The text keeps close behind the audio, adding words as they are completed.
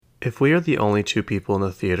If we are the only two people in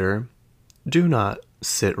the theater, do not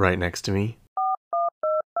sit right next to me.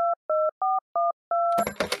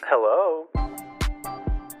 Hello?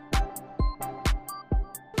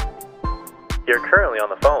 You're currently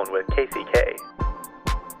on the phone with Kacey K.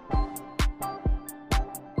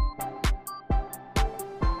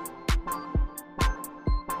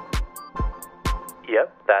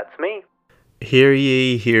 Yep, that's me. Hear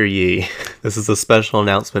ye, hear ye. This is a special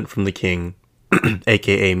announcement from the king,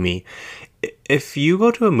 aka me. If you go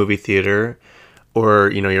to a movie theater or,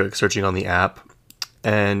 you're searching on the app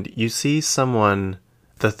and you see someone,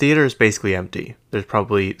 the theater is basically empty. There's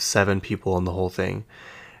probably 7 people in the whole thing.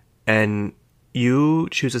 And you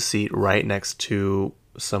choose a seat right next to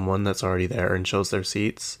someone that's already there and shows their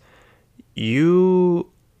seats. You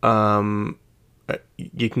can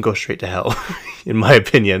go straight to hell, in my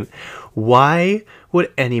opinion. Why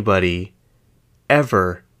would anybody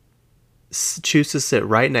ever choose to sit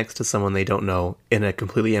right next to someone they don't know in a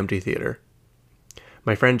completely empty theater?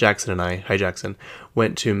 My friend Jackson and I, hi Jackson,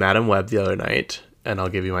 went to Madame Web the other night, and I'll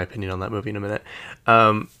give you my opinion on that movie in a minute.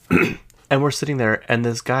 And we're sitting there, and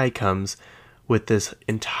this guy comes with this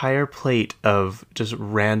entire plate of just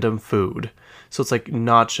random food. So it's like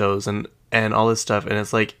nachos and all this stuff, and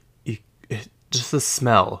it's like, just the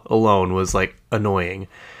smell alone was like annoying.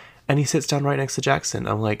 And he sits down right next to Jackson.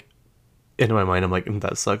 I'm like, in my mind, I'm like,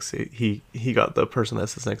 that sucks. He got the person that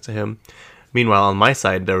sits next to him. Meanwhile, on my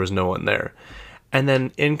side, there was no one there. And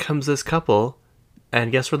then in comes this couple,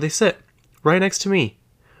 and guess where they sit? Right next to me.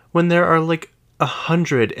 When there are like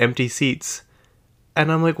 100 empty seats.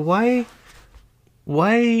 And I'm like, why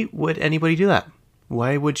would anybody do that?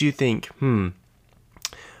 Why would you think,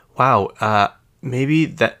 wow,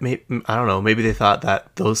 maybe I don't know, maybe they thought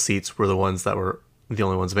that those seats were the ones that were the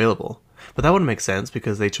only ones available. But that wouldn't make sense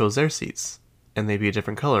because they chose their seats and they'd be a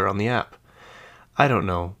different color on the app. I don't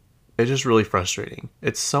know. It's just really frustrating.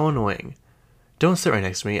 It's so annoying. Don't sit right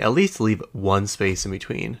next to me. At least leave one space in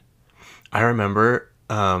between. I remember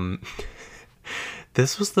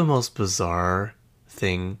this was the most bizarre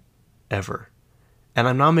thing ever. And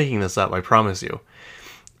I'm not making this up, I promise you.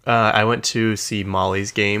 I went to see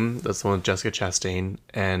Molly's Game. That's the one with Jessica Chastain.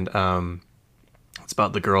 And it's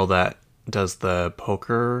about the girl that does the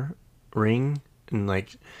poker ring. And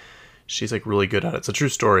like, she's like really good at it. It's a true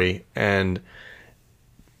story. And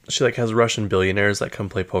she like has Russian billionaires that come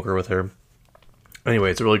play poker with her.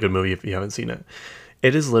 Anyway, it's a really good movie if you haven't seen it.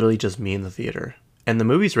 It is literally just me in the theater. And the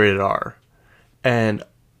movie's rated R. And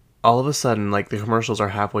all of a sudden, like, the commercials are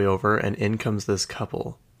halfway over, and in comes this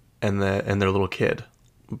couple and their little kid.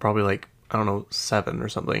 Probably like, I don't know, 7 or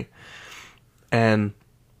something. And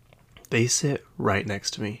they sit right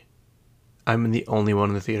next to me. I'm the only one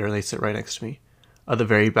in the theater, and they sit right next to me. At the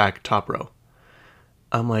very back, top row.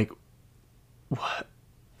 I'm like, what?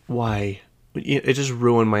 Why? It just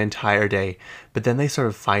ruined my entire day. But then they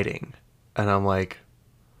started fighting. And I'm like,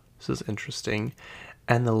 this is interesting.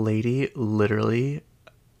 And the lady literally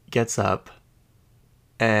gets up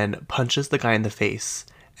and punches the guy in the face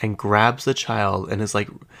and grabs the child and is like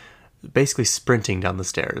basically sprinting down the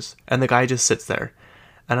stairs. And the guy just sits there.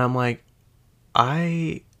 And I'm like,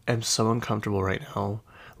 I am so uncomfortable right now.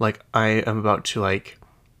 Like, I am about to like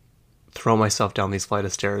throw myself down these flight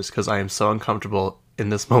of stairs because I am so uncomfortable in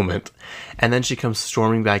this moment. And then she comes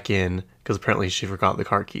storming back in because apparently she forgot the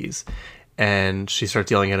car keys. And she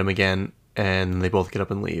starts yelling at him again, and they both get up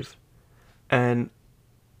and leave. And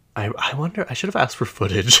I wonder, I should have asked for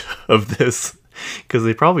footage of this because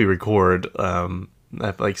they probably record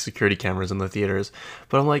like security cameras in the theaters.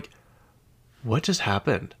 But I'm like, what just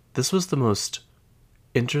happened? This was the most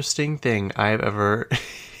interesting thing I've ever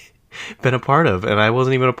been a part of, and I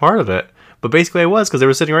wasn't even a part of it. But basically I was because they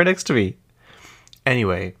were sitting right next to me.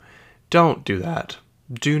 Anyway, don't do that.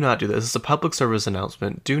 Do not do this. This is a public service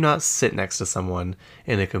announcement. Do not sit next to someone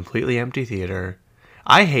in a completely empty theater.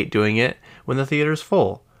 I hate doing it when the theater's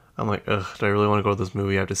full. I'm like, ugh, do I really want to go to this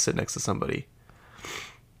movie? I have to sit next to somebody.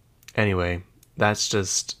 Anyway, that's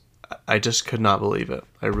just, I just could not believe it.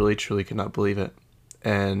 I really, truly could not believe it.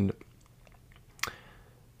 And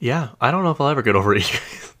yeah, I don't know if I'll ever get over it.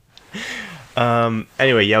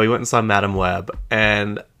 Anyway, yeah, we went and saw Madame Web,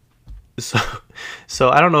 and so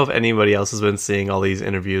I don't know if anybody else has been seeing all these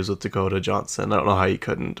interviews with Dakota Johnson. I don't know how you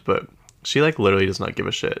couldn't, but she like literally does not give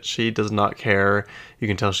a shit. She does not care. You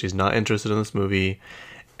can tell she's not interested in this movie.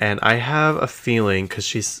 And I have a feeling, because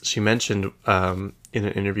she mentioned in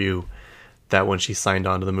an interview that when she signed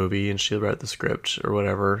on to the movie and she read the script or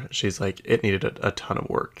whatever, she's like, it needed a ton of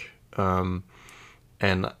work.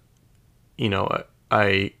 And, you know,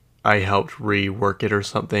 I helped rework it or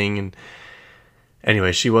something. And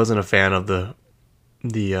anyway, she wasn't a fan of the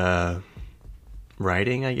the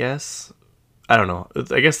writing, I guess. I don't know.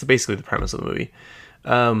 I guess basically the premise of the movie.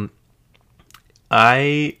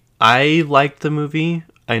 I liked the movie.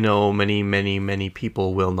 I know many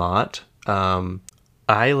people will not.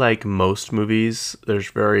 I like most movies.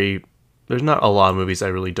 There's not a lot of movies I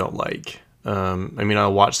really don't like. I mean,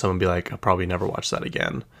 I'll watch some and be like, I'll probably never watch that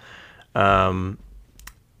again.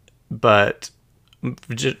 But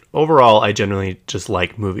overall, I generally just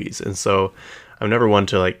like movies, and so I'm never one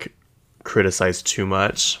to like criticize too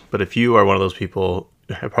much. But if you are one of those people,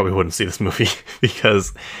 I probably wouldn't see this movie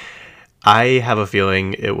because I have a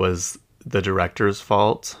feeling it was the director's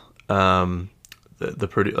fault. The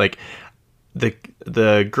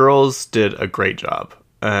girls did a great job,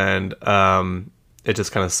 and it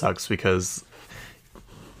just kind of sucks because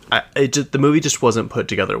the movie just wasn't put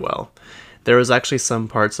together well. There was actually some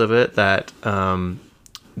parts of it that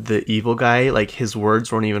the evil guy, like his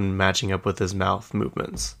words weren't even matching up with his mouth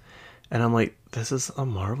movements, and I'm like, this is a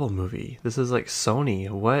Marvel movie. This is like Sony.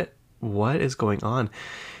 What is going on?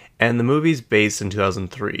 And the movie's based in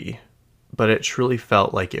 2003, but it truly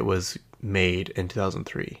felt like it was made in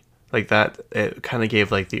 2003. Like that, it kind of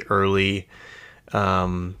gave like the early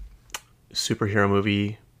superhero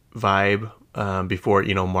movie vibe before,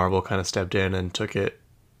 Marvel kind of stepped in and took it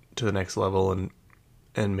to the next level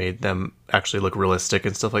and made them actually look realistic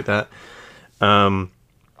and stuff like that.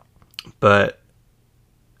 But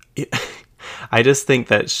I just think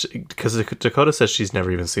that because Dakota says she's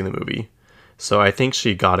never even seen the movie, so I think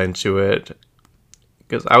she got into it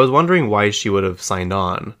because I was wondering why she would have signed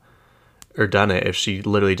on or done it if she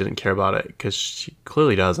literally didn't care about it, because she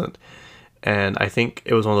clearly doesn't. And I think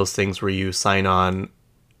it was one of those things where you sign on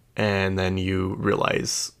and then you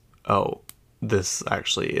realize, oh, this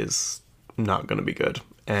actually is not going to be good.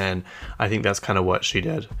 And I think that's kind of what she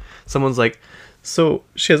did. Someone's like, so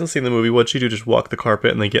she hasn't seen the movie, what'd she do, just walk the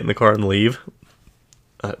carpet and then get in the car and leave?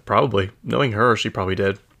 Probably. Knowing her, she probably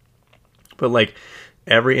did. But like,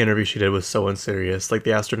 every interview she did was so unserious. Like,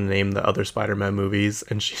 they asked her to name the other Spider-Man movies,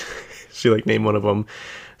 and she she like named one of them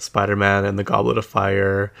Spider-Man and the Goblet of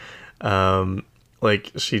Fire.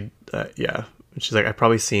 She's like, I've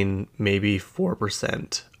probably seen maybe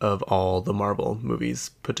 4% of all the Marvel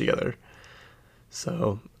movies put together.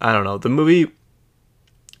 So I don't know. The movie,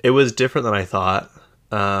 it was different than I thought.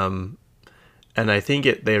 And I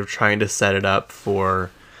think they're trying to set it up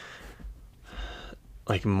for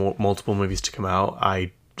like multiple movies to come out.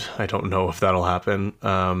 I don't know if that'll happen.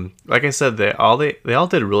 Like I said, they all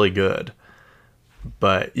did really good,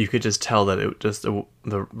 but you could just tell that it just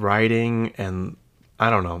the writing and I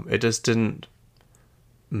don't know, it just didn't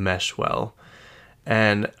mesh well.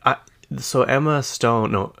 And Emma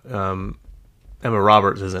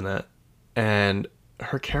Roberts is in it, and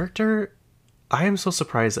her character, I am so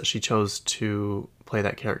surprised that she chose to play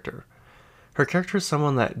that character. Her character is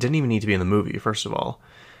someone that didn't even need to be in the movie, first of all.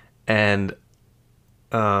 And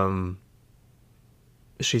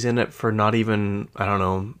she's in it for not even, I don't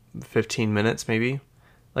know, 15 minutes maybe.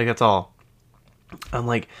 Like, that's all. I'm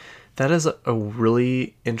like, that is a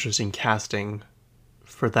really interesting casting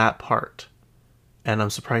for that part. And I'm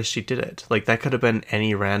surprised she did it. Like, that could have been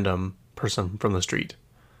any random person from the street.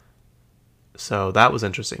 So that was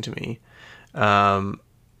interesting to me. The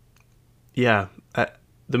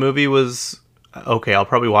movie was okay. I'll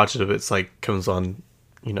probably watch it if it's like comes on,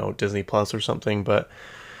 Disney Plus or something. But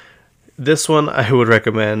this one I would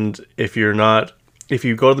recommend if you go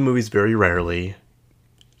to the movies very rarely.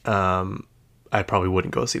 I probably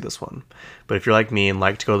wouldn't go see this one. But if you're like me and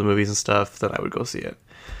like to go to the movies and stuff, then I would go see it.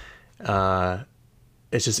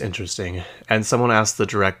 It's just interesting. And someone asked the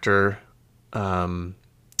director,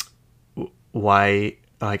 why.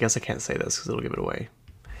 I guess I can't say this because it'll give it away.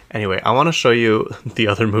 Anyway, I want to show you the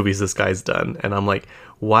other movies this guy's done. And I'm like,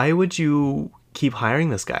 why would you keep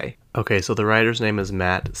hiring this guy? Okay, so the writer's name is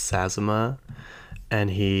Matt Sazama.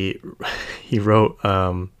 And he wrote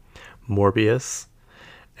Morbius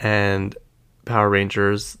and Power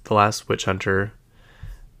Rangers, The Last Witch Hunter.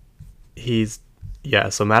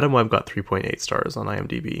 So Madam Web got 3.8 stars on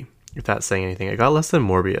IMDb, if that's saying anything. It got less than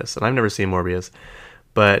Morbius, and I've never seen Morbius.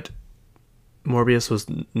 But Morbius was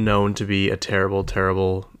known to be a terrible,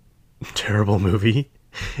 terrible, terrible movie.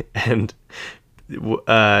 And do you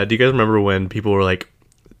guys remember when people were like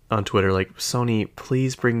on Twitter, like, Sony,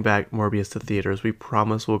 please bring back Morbius to theaters. We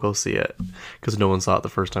promise we'll go see it. Because no one saw it the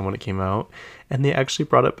first time when it came out. And they actually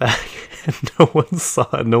brought it back, and no one saw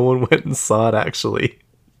it. No one went and saw it, actually.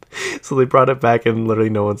 So they brought it back, and literally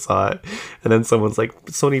no one saw it. And then someone's like,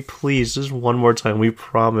 Sony, please, just one more time. We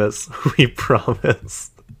promise. We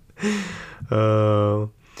promise.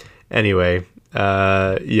 Anyway,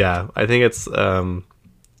 I think it's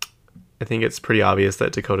I think it's pretty obvious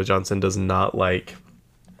that Dakota Johnson does not like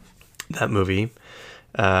that movie.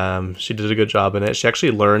 She did a good job in it. She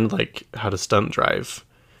actually learned like how to stunt drive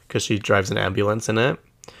because she drives an ambulance in it.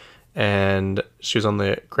 And she was on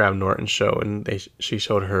the Graham Norton show, and she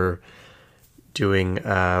showed her doing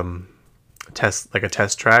a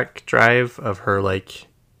test track drive of her, like,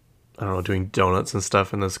 I don't know, doing donuts and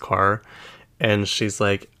stuff in this car. And she's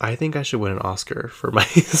like, I think I should win an Oscar for my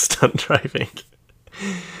stunt driving.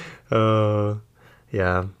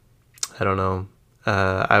 Yeah, I don't know.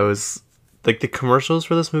 I was like, the commercials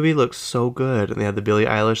for this movie look so good, and they had the Billie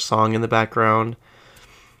Eilish song in the background.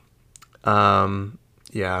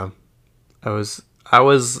 Yeah,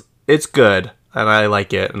 it's good, and I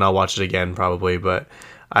like it, and I'll watch it again probably, but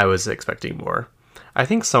I was expecting more. I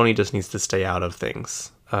think Sony just needs to stay out of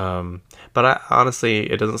things. But honestly,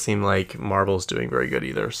 it doesn't seem like Marvel's doing very good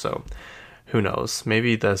either, so who knows?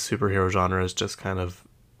 Maybe the superhero genre is just kind of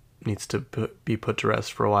needs to be put to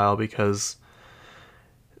rest for a while, because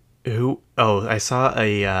I saw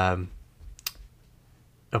a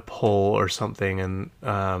poll or something,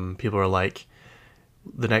 and people are like,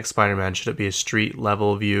 the next Spider-Man, should it be a street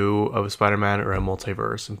level view of Spider-Man or a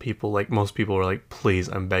multiverse? And most people were like, please,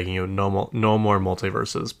 I'm begging you, no more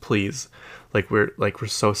multiverses, please. We're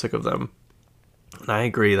so sick of them. And I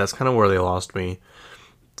agree, that's kind of where they lost me.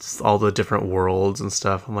 Just all the different worlds and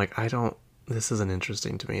stuff. I'm like, this isn't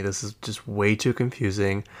interesting to me. This is just way too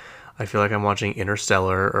confusing. I feel like I'm watching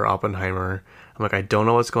Interstellar or Oppenheimer. I'm like, I don't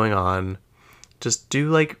know what's going on. Just do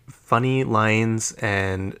like funny lines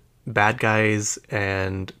and bad guys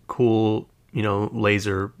and cool,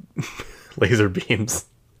 laser beams.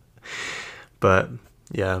 But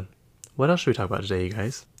yeah, what else should we talk about today, you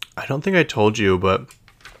guys? I don't think I told you, but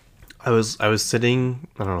I was sitting,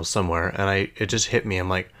 I don't know, somewhere, and it just hit me. I'm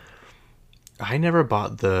like, I never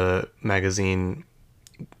bought the magazine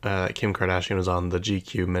Kim Kardashian was on, the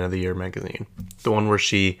GQ Men of the Year magazine, the one where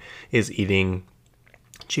she is eating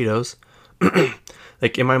Cheetos.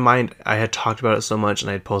 Like, in my mind, I had talked about it so much and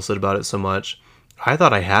I had posted about it so much, I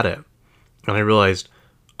thought I had it, and I realized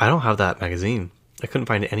I don't have that magazine. I couldn't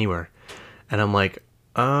find it anywhere, and I'm like,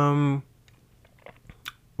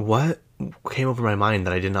 what came over my mind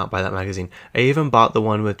that I did not buy that magazine? I even bought the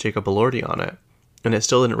one with Jacob Elordi on it, and it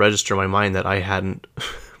still didn't register in my mind that I hadn't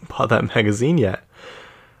bought that magazine yet.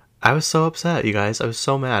 I was so upset, you guys. I was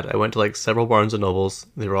so mad. I went to like several Barnes and Nobles.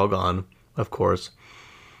 They were all gone, of course.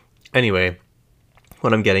 Anyway,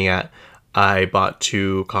 what I'm getting at, I bought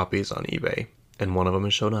 2 copies on eBay, and one of them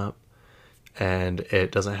has shown up, and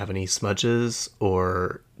it doesn't have any smudges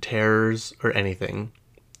or tears or anything.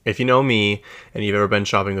 If you know me and you've ever been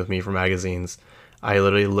shopping with me for magazines, I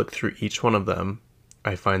literally look through each one of them.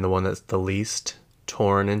 I find the one that's the least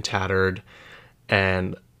torn and tattered,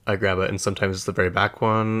 and I grab it. And sometimes it's the very back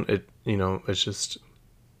one. It's just,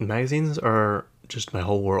 magazines are just my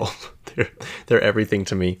whole world. They're everything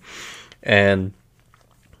to me, and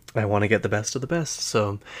I want to get the best of the best.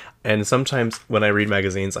 So, and sometimes when I read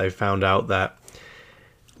magazines, I found out that,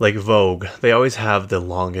 like Vogue, they always have the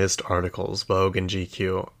longest articles, Vogue and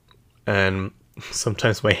GQ. And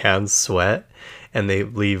sometimes my hands sweat and they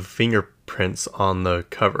leave fingerprints on the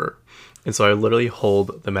cover. And so I literally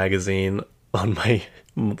hold the magazine on my,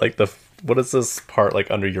 what is this part like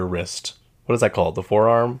under your wrist? What is that called? The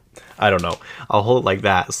forearm? I don't know. I'll hold it like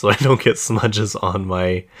that so I don't get smudges on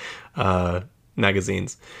my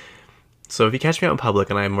magazines. So if you catch me out in public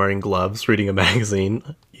and I'm wearing gloves reading a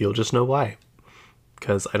magazine, you'll just know why.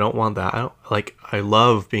 Because I don't want that. I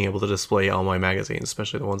love being able to display all my magazines,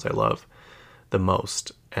 especially the ones I love the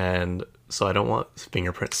most. And so I don't want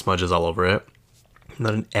fingerprint smudges all over it. I'm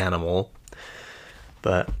not an animal.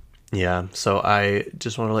 But yeah, so I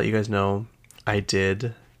just want to let you guys know I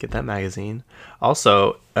did get that magazine.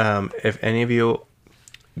 Also, if any of you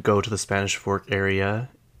go to the Spanish Fork area,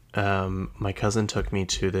 my cousin took me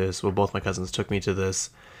to this, well, both my cousins took me to this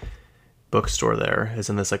bookstore there. It's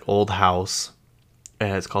in this like old house.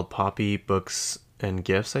 And it's called Poppy Books and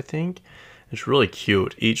Gifts, I think. It's really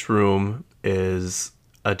cute. Each room is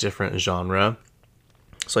a different genre.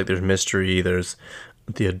 So like there's mystery, there's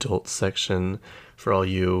the adult section for all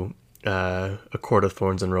you A Court of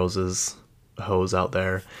Thorns and Roses hoes out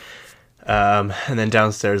there. And then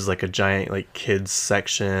downstairs is like a giant like kids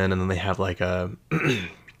section, and then they have like a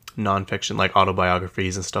nonfiction, like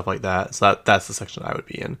autobiographies and stuff like that. So that's the section I would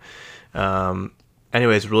be in.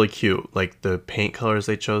 Anyway, it's really cute. Like the paint colors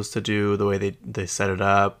they chose to do, the way they set it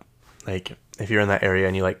up. Like if you're in that area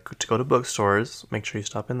and you like to go to bookstores, make sure you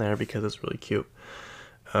stop in there because it's really cute.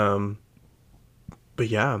 But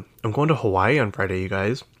yeah, I'm going to Hawaii on Friday, you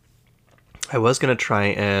guys. I was going to try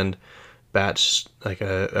and batch like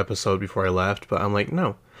a episode before I left, but I'm like,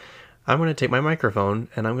 no, I'm going to take my microphone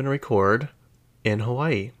and I'm going to record in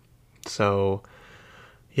Hawaii. So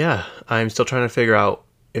yeah, I'm still trying to figure out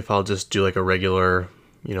if I'll just do like a regular,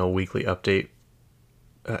 weekly update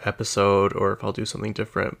episode, or if I'll do something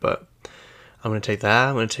different. But I'm going to take that.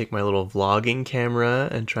 I'm going to take my little vlogging camera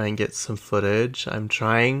and try and get some footage. I'm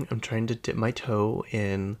trying to dip my toe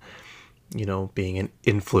in, being an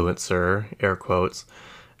influencer, air quotes.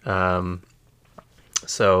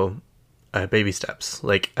 So baby steps.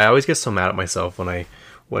 Like, I always get so mad at myself when I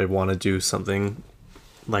want to do something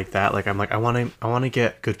like that. Like, I'm like, I want to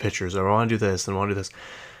get good pictures, or I want to do this and I want to do this.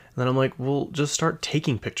 And then I'm like, well, just start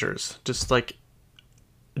taking pictures. Just like,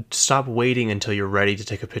 stop waiting until you're ready to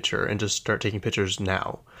take a picture and just start taking pictures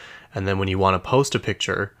now. And then when you want to post a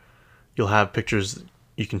picture, you'll have pictures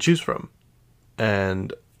you can choose from.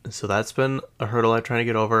 And so that's been a hurdle I'm trying to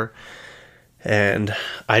get over. And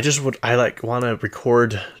I want to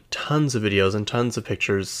record tons of videos and tons of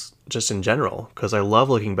pictures just in general, because I love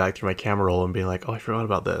looking back through my camera roll and being like, oh, I forgot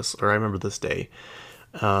about this, or I remember this day.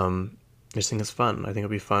 I just think it's fun. I think it'll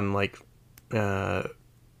be fun, like, in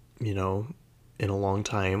a long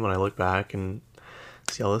time when I look back and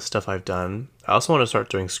see all this stuff I've done. I also want to start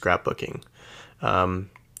doing scrapbooking.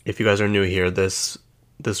 If you guys are new here, this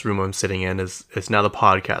room I'm sitting in it's now the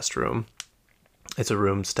podcast room. It's a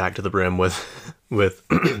room stacked to the brim with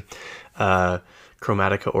Chromatica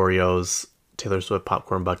Oreos, Taylor Swift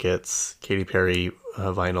popcorn buckets, Katy Perry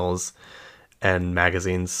vinyls, and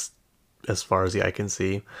magazines as far as the eye can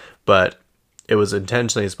see. But it was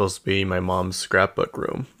intentionally supposed to be my mom's scrapbook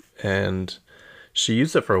room, and she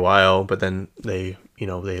used it for a while, but then they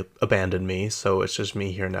abandoned me, so it's just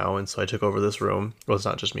me here now. And so I took over this room. Well, it's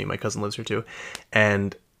not just me, my cousin lives here too.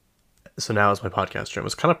 And so now it's my podcast room.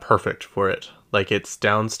 It's kind of perfect for it. Like, it's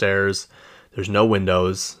downstairs, there's no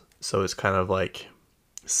windows, so it's kind of like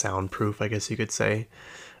soundproof, I guess you could say.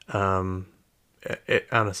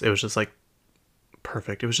 Honestly, it was just like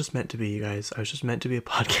perfect. It was just meant to be, you guys. I was just meant to be a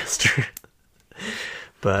podcaster.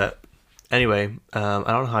 But anyway, I don't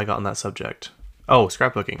know how I got on that subject. Oh,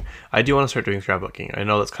 scrapbooking. I do want to start doing scrapbooking. I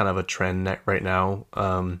know that's kind of a trend right now.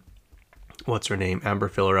 What's her name? Amber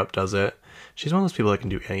Fillerup does it. She's one of those people that can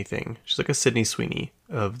do anything. She's like a Sydney Sweeney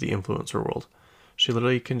of the influencer world. She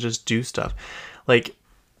literally can just do stuff. Like,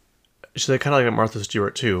 she's like kind of like a Martha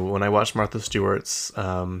Stewart too. When I watched Martha Stewart's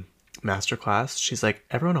masterclass, she's like,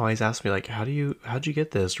 everyone always asks me like, how'd you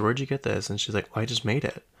get this? Or where'd you get this? And she's like, well, I just made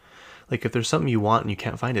it. Like, if there's something you want and you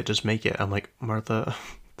can't find it, just make it. I'm like, Martha,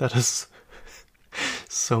 that is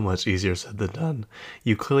so much easier said than done.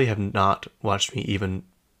 You clearly have not watched me even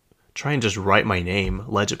try and just write my name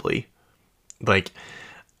legibly. Like,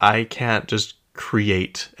 I can't just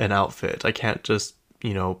create an outfit. I can't just,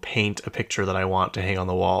 paint a picture that I want to hang on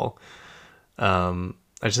the wall. I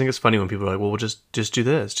just think it's funny when people are like, well, we'll just do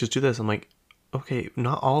this. Just do this. I'm like, okay,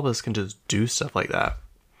 not all of us can just do stuff like that.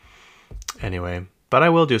 Anyway, but I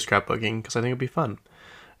will do scrapbooking because I think it'd be fun.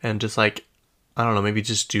 And just like, I don't know, maybe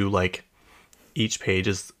just do like each page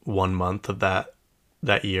is 1 month of that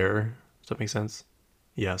year. Does that make sense?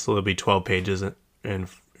 Yeah, so there'll be 12 pages or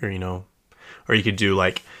you could do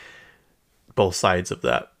like both sides of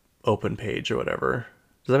that open page or whatever.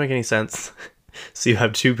 Does that make any sense? So you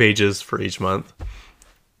have 2 pages for each month.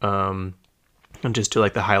 And just do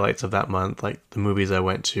like the highlights of that month, like the movies I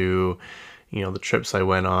went to, the trips I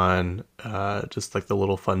went on, just like the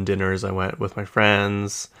little fun dinners I went with my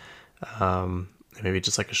friends, and maybe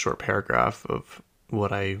just like a short paragraph of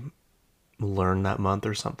what I learned that month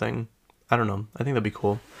or something. I don't know. I think that'd be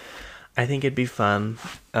cool. I think it'd be fun.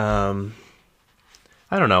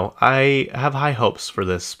 I don't know. I have high hopes for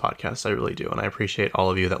this podcast. I really do. And I appreciate all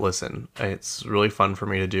of you that listen. It's really fun for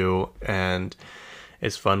me to do. And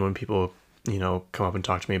it's fun when people, come up and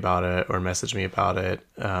talk to me about it or message me about it.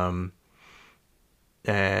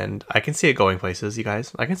 And I can see it going places, you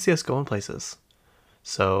guys. I can see us going places.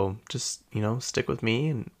 So just, stick with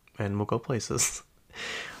me and we'll go places.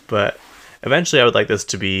 But eventually I would like this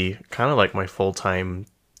to be kind of like my full-time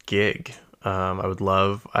gig. I would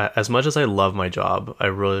love, as much as I love my job, I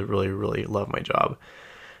really, really, really love my job.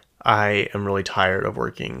 I am really tired of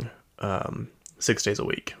working 6 days a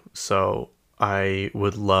week. So I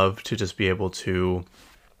would love to just be able to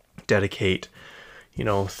dedicate,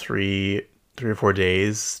 3 or 4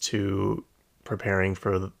 days to preparing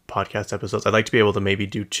for the podcast episodes. I'd like to be able to maybe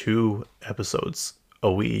do 2 episodes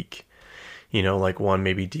a week, like one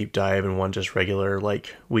maybe deep dive and one just regular,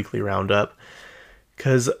 like weekly roundup.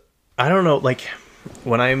 Because I don't know, like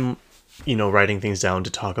when I'm, writing things down to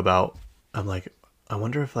talk about, I'm like, I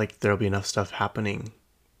wonder if like there'll be enough stuff happening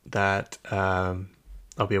that I'll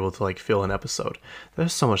I'll be able to like fill an episode.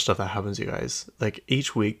 There's so much stuff that happens, you guys. Like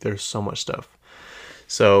each week there's so much stuff.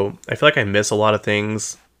 So I feel like I miss a lot of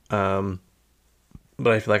things. But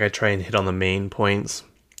I feel like I try and hit on the main points,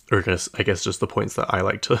 or I guess just the points that I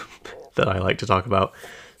like to that I like to talk about.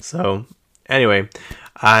 So anyway,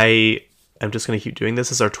 I'm just gonna keep doing this.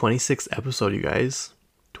 This is our 26th episode, you guys.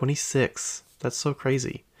 26. That's so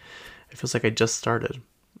crazy. It feels like I just started.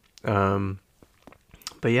 But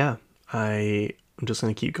yeah, I'm just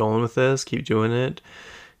gonna keep going with this, keep doing it,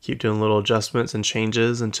 keep doing little adjustments and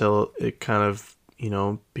changes until it kind of,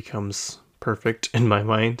 becomes perfect in my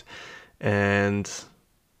mind. And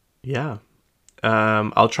yeah,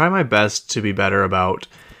 I'll try my best to be better about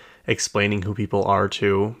explaining who people are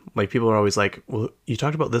too. Like people are always like, well, you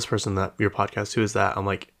talked about this person that your podcast, who is that? I'm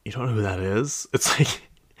like, you don't know who that is? It's like,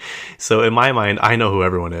 so in my mind, I know who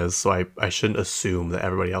everyone is. So I shouldn't assume that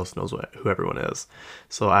everybody else knows who everyone is.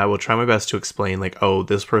 So I will try my best to explain like, oh,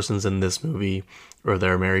 this person's in this movie, or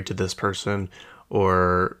they're married to this person,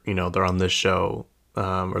 or, they're on this show,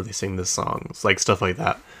 or they sing this song. It's like stuff like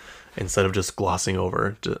that, instead of just glossing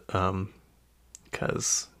over,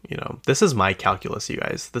 because, this is my calculus, you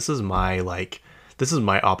guys. This is my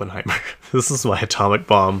Oppenheimer. This is my atomic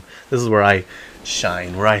bomb. This is where I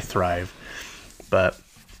shine, where I thrive. But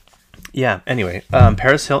yeah, anyway,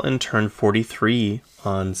 Paris Hilton turned 43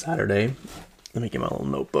 on Saturday. Let me get my little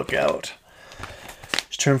notebook out.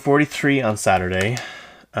 She turned 43 on Saturday.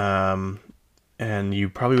 And you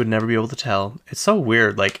probably would never be able to tell. It's so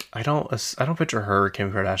weird. Like, I don't picture her or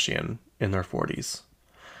Kim Kardashian in their 40s.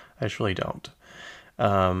 I just really don't.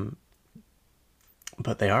 But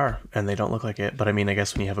they are, and they don't look like it. But I mean, I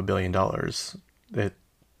guess when you have $1 billion,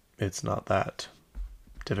 it's not that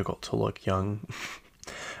difficult to look young.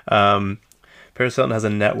 Paris Hilton has a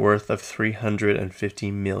net worth of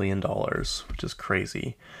 $350 million, which is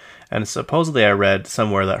crazy. And supposedly I read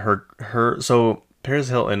somewhere that so Paris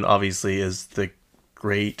Hilton obviously is the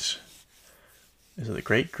great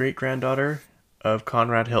granddaughter of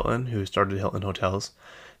Conrad Hilton, who started Hilton Hotels.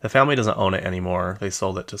 The family doesn't own it anymore. They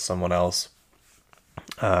sold it to someone else.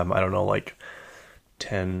 I don't know, like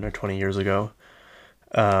 10 or 20 years ago.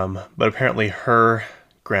 But apparently her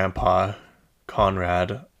grandpa,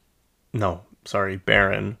 Baron.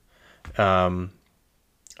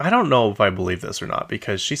 I don't know if I believe this or not,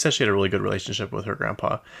 because she said she had a really good relationship with her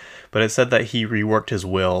grandpa, but it said that he reworked his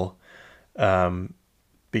will,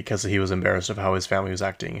 because he was embarrassed of how his family was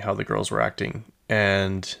acting, how the girls were acting.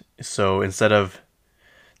 And so instead of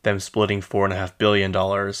them splitting $4.5 billion,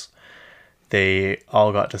 they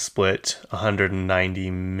all got to split 190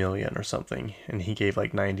 million or something. And he gave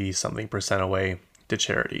like 90 something percent away to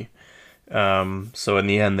charity. So in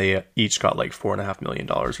the end, they each got like $4.5 million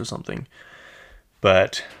or something.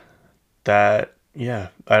 But that, yeah,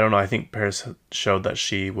 I don't know. I think Paris showed that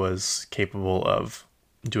she was capable of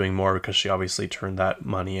doing more, because she obviously turned that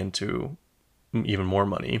money into even more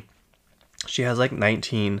money. She has like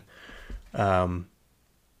 19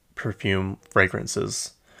 perfume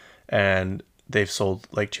fragrances, and they've sold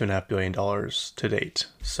like $2.5 billion to date.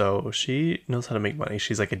 So she knows how to make money.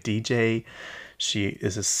 She's like a DJ. She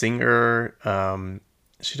is a singer.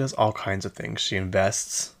 She does all kinds of things. She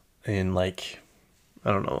invests in like,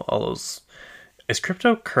 I don't know, all those. Is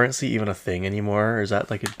cryptocurrency even a thing anymore? Or is that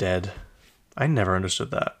like a dead? I never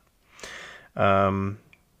understood that.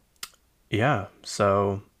 Yeah,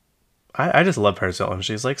 so I just love Paris Hilton.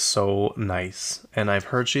 She's like so nice. And I've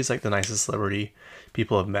heard she's like the nicest celebrity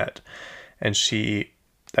people have met. And I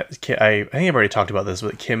think I've already talked about this,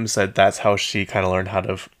 but Kim said that's how she kind of learned how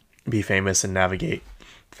to be famous and navigate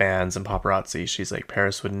fans and paparazzi. She's like,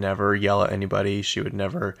 Paris would never yell at anybody. She would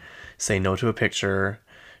never say no to a picture.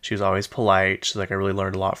 She was always polite. She's like, I really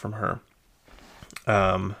learned a lot from her.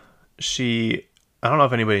 I don't know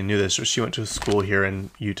if anybody knew this, but she went to school here in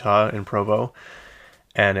Utah, in Provo,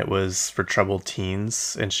 and it was for troubled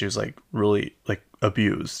teens, and she was like really like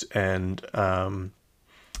abused. And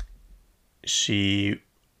she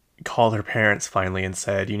called her parents finally and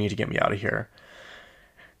said, you need to get me out of here.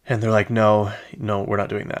 And they're like, no, we're not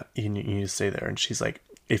doing that. You need to stay there. And she's like,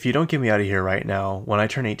 if you don't get me out of here right now, when I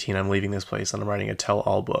turn 18, I'm leaving this place and I'm writing a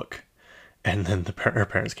tell-all book. And then her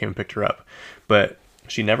parents came and picked her up. But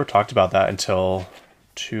she never talked about that until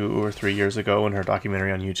 2 or 3 years ago in her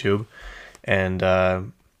documentary on YouTube.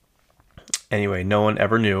 And anyway, no one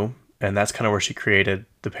ever knew. And that's kind of where she created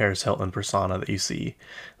the Paris Hilton persona that you see.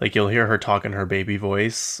 Like, you'll hear her talk in her baby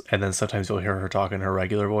voice, and then sometimes you'll hear her talk in her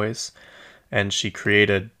regular voice. And she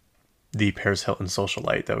created the Paris Hilton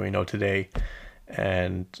socialite that we know today.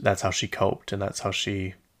 And that's how she coped, and that's how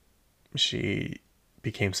she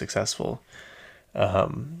became successful.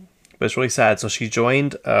 But But it's really sad. So she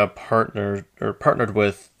joined partnered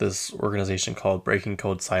with this organization called Breaking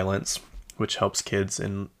Code Silence, which helps kids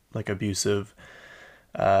in like abusive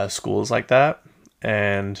schools like that.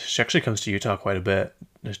 And she actually comes to Utah quite a bit,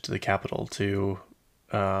 to the capital, to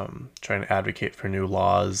try and advocate for new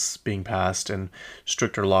laws being passed and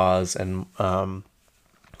stricter laws, and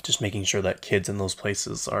just making sure that kids in those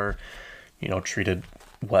places are, treated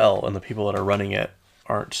well, and the people that are running it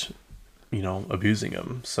aren't, abusing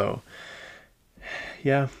them. So,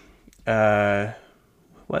 yeah.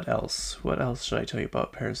 What else? What else should I tell you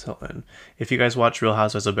about Paris Hilton? If you guys watch Real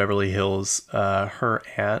Housewives of Beverly Hills, her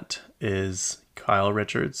aunt is Kyle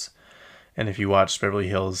Richards. And if you watched Beverly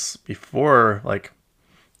Hills before, like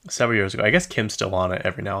several years ago, I guess Kim's still on it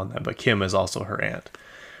every now and then, but Kim is also her aunt.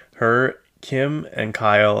 Kim and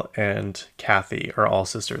Kyle and Kathy are all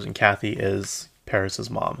sisters, and Kathy is Paris's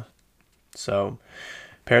mom. So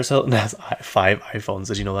Paris Hilton has 5 iPhones.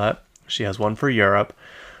 Did you know that? She has one for Europe,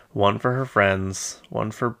 one for her friends,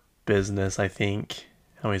 one for business, I think.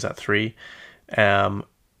 How many is that? 3. I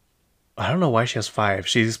don't know why she has 5.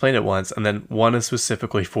 She's explained it once, and then one is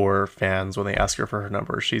specifically for fans when they ask her for her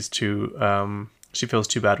number. She feels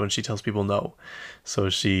too bad when she tells people no. So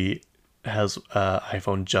she has an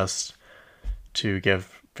iPhone just to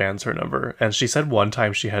give fans her number. And she said one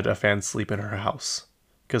time she had a fan sleep in her house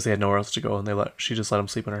because they had nowhere else to go, and she just let him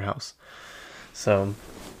sleep in her house. So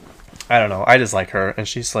I don't know. I just like her, and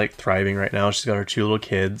she's like thriving right now. She's got her 2 little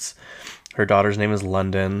kids. Her daughter's name is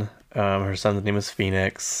London. Her son's name is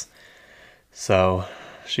Phoenix. So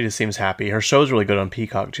she just seems happy. Her show's really good on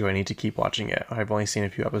Peacock too. I need to keep watching it. I've only seen a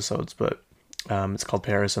few episodes, but it's called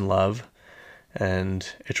Paris in Love, and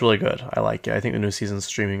it's really good. I like it. I think the new season's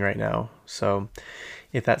streaming right now. So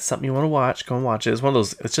if that's something you want to watch, go and watch it. It's one of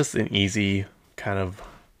those. It's just an easy kind of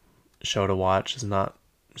show to watch. It's not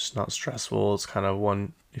stressful. It's kind of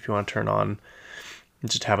one if you want to turn on and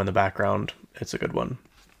just have in the background. It's a good one.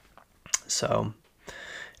 So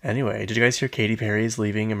anyway, did you guys hear Katy Perry's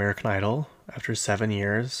leaving American Idol after 7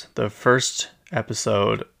 years? The first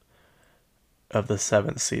episode of the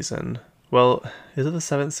 7th season. Well, is it the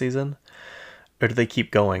 7th season? Or do they keep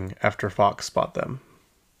going after Fox bought them?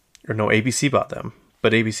 Or no, ABC bought them.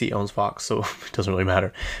 But ABC owns Fox, so it doesn't really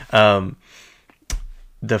matter.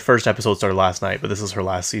 The first episode started last night, but this is her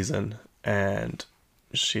last season. And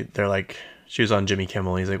she was on Jimmy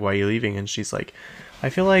Kimmel. He's like, "Why are you leaving?" And she's like,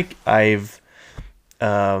 "I feel like I've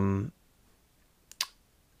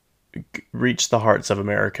reached the hearts of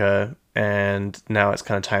America, and now it's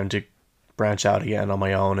kind of time to branch out again on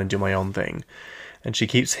my own and do my own thing." And she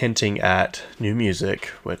keeps hinting at new music,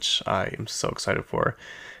 which I am so excited for.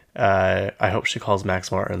 I hope she calls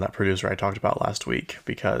Max Martin, that producer I talked about last week,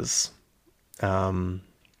 because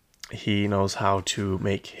he knows how to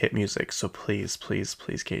make hit music. So please, please,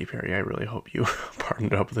 please, Katy Perry, I really hope you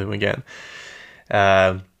partnered up with him again.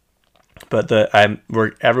 But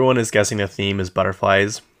everyone is guessing the theme is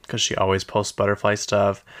butterflies, because she always posts butterfly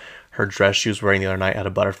stuff. Her dress she was wearing the other night had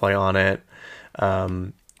a butterfly on it.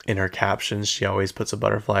 In her captions, she always puts a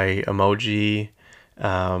butterfly emoji.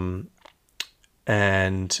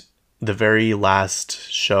 And the very last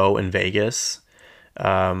show in Vegas,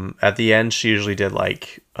 at the end, she usually did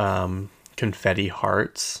like confetti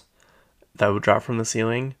hearts that would drop from the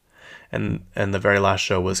ceiling. And the very last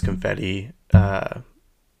show was confetti. I'm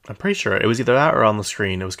pretty sure it was either that or on the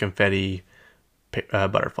screen. It was confetti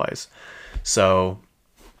butterflies. So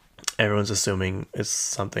everyone's assuming it's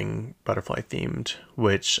something butterfly themed,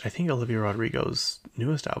 which I think Olivia Rodrigo's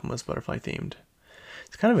newest album was butterfly themed.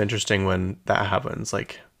 It's kind of interesting when that happens,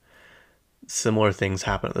 like similar things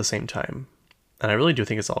happen at the same time. And I really do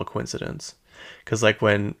think it's all a coincidence. Because like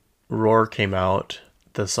when Roar came out,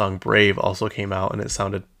 the song Brave also came out, and it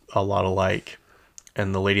sounded a lot alike.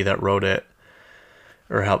 And the lady that wrote it,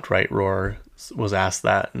 or helped write Roar, was asked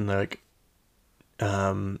that, and like,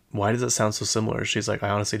 why does it sound so similar? She's like, I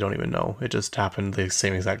honestly don't even know. It just happened the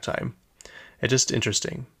same exact time. It's just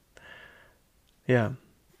interesting. Yeah.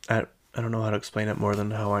 I don't know how to explain it more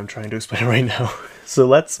than how I'm trying to explain it right now. So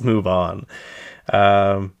let's move on.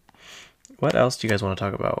 What else do you guys want to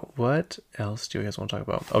talk about?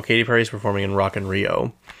 Oh, Katy Perry's performing in Rock in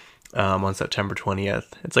Rio on September 20th.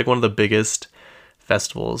 It's like one of the biggest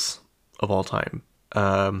festivals of all time.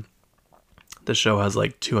 The show has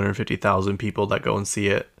like 250,000 people that go and see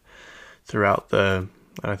it throughout I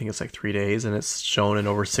think it's like 3 days, and it's shown in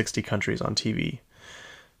over 60 countries on TV.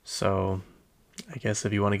 So I guess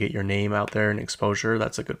if you want to get your name out there and exposure,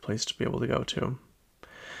 that's a good place to be able to go to.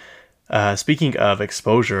 Speaking of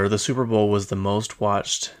exposure, the Super Bowl was the most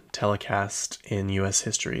watched telecast in U.S.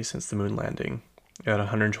 history since the moon landing. It had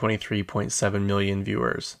 123.7 million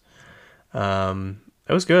viewers.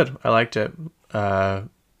 It was good. I liked it. I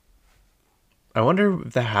wonder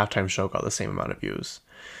if the halftime show got the same amount of views,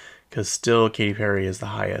 because still Katy Perry is the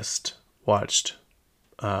highest watched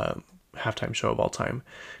halftime show of all time.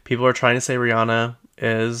 People are trying to say Rihanna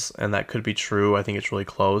is, and that could be true. I think it's really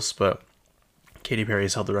close, but Katy Perry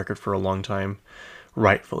has held the record for a long time,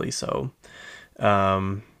 rightfully so.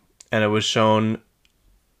 And it was shown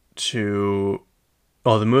to,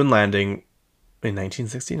 the moon landing in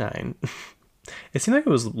 1969. It seemed like it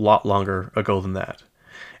was a lot longer ago than that.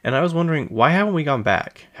 And I was wondering, why haven't we gone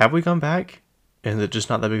back? Have we gone back? And is it just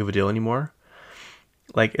not that big of a deal anymore?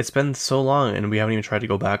 Like, it's been so long and we haven't even tried to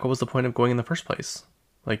go back. What was the point of going in the first place?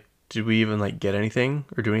 Like, did we even like get anything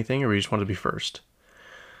or do anything, or we just wanted to be first?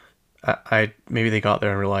 I maybe they got there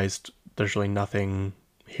and realized there's really nothing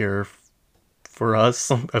here for us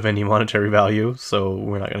of any monetary value, so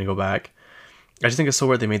we're not going to go back. I just think it's so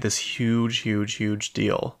weird they made this huge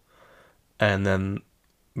deal, and then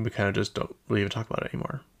we kind of just don't really even talk about it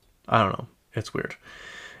anymore. I don't know. It's weird.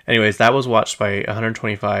 Anyways, that was watched by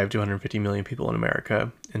 125 to 150 million people in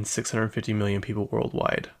America and 650 million people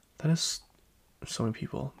worldwide. That is so many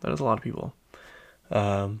people. That is a lot of people.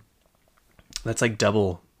 That's like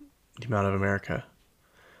double the amount of America.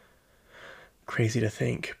 Crazy to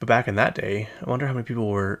think. But back in that day, I wonder how many people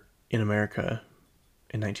were in America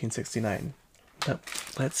in 1969.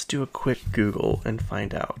 Let's do a quick Google and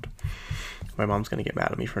find out. My mom's going to get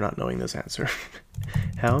mad at me for not knowing this answer.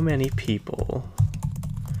 How many people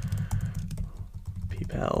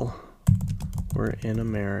were in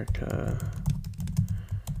America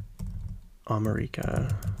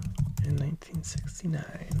in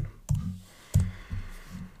 1969?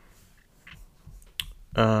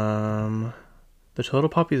 The total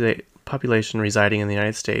population residing in the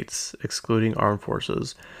United States, excluding armed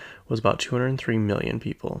forces, was about 203 million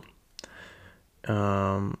people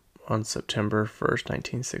on September 1st,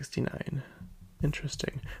 1969.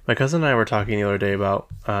 Interesting. My cousin and I were talking the other day about,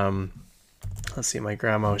 let's see, my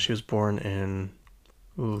grandma, she was born in,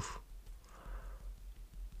 when was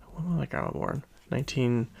my grandma born?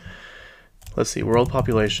 Let's see, world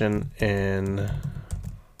population in,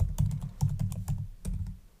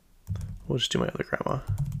 we'll just do my other grandma.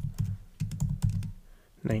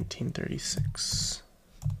 1936.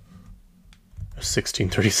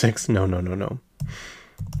 1636? No.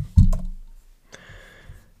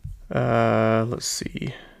 Let's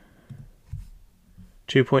see.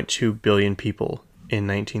 2.2 billion people in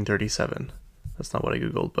 1937. That's not what I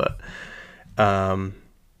Googled, but, and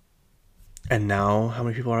now, how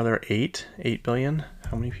many people are there? 8 billion?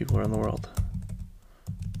 How many people are in the world?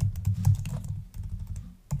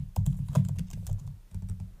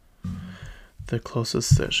 The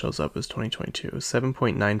closest that shows up is 2022.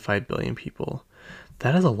 7.95 billion people.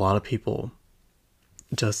 That is a lot of people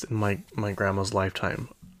just in my grandma's lifetime.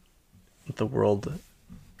 The world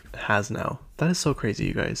has now. That is so crazy,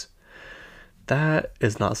 you guys. That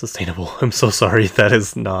is not sustainable. I'm so sorry. That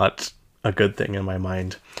is not a good thing in my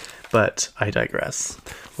mind. But I digress.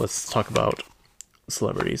 Let's talk about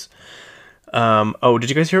celebrities. Did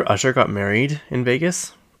you guys hear Usher got married in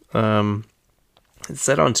Vegas? It's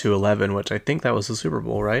set on 2/11, which I think that was the Super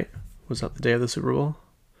Bowl, right? Was that the day of the Super Bowl?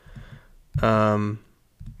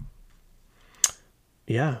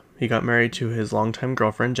 Yeah, he got married to his longtime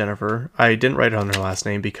girlfriend, Jennifer. I didn't write down her last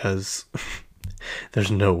name because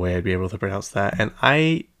there's no way I'd be able to pronounce that. And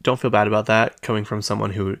I don't feel bad about that, coming from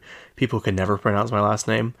someone who people could never pronounce my last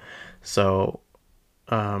name. So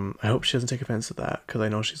I hope she doesn't take offense to that, because I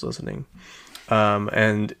know she's listening.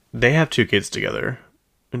 And they have 2 kids together.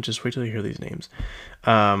 And just wait till you hear these names.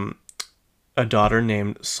 A daughter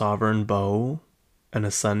named Sovereign Beau and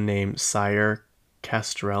a son named Sire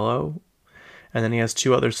Castrello. And then he has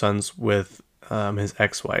 2 other sons with his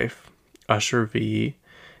ex-wife, Usher V,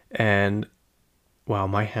 and, wow,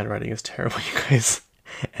 my handwriting is terrible, you guys,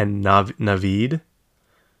 and Navid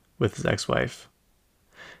with his ex-wife.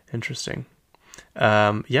 Interesting.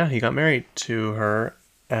 Yeah, he got married to her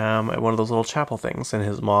at one of those little chapel things, and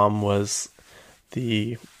his mom was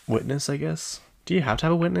the witness, I guess. Do you have to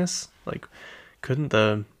have a witness? Like, couldn't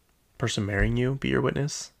the person marrying you be your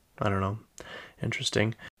witness? I don't know.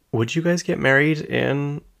 Interesting. Would you guys get married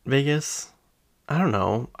in Vegas? I don't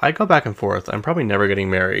know. I go back and forth. I'm probably never getting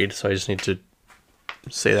married, so I just need to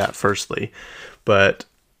say that firstly. But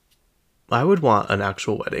I would want an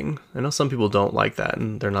actual wedding. I know some people don't like that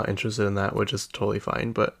and they're not interested in that, which is totally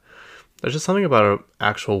fine. But there's just something about an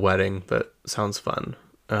actual wedding that sounds fun.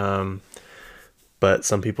 But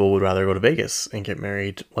some people would rather go to Vegas and get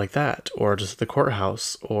married like that, or just at the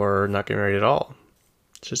courthouse, or not get married at all.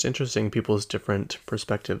 It's just interesting people's different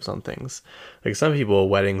perspectives on things. Like some people,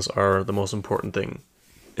 weddings are the most important thing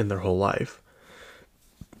in their whole life.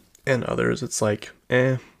 And others, it's like,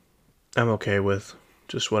 I'm okay with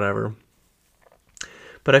just whatever.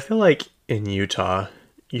 But I feel like in Utah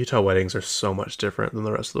weddings are so much different than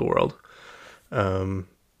the rest of the world.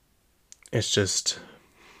 It's just,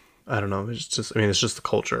 I don't know. It's just, I mean, it's just the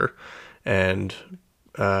culture. And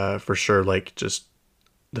for sure, like, just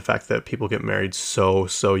the fact that people get married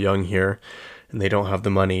so young here, and they don't have the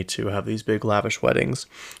money to have these big lavish weddings.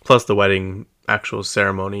 Plus the wedding actual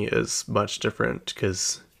ceremony is much different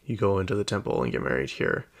because you go into the temple and get married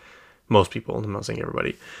here. Most people, I'm not saying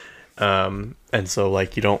everybody. And so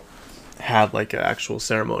like you don't have like an actual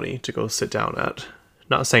ceremony to go sit down at.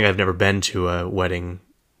 Not saying I've never been to a wedding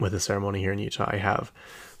with a ceremony here in Utah. I have,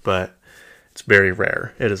 but it's very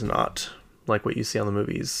rare. It is not like what you see on the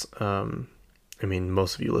movies. I mean,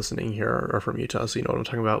 most of you listening here are from Utah, so you know what I'm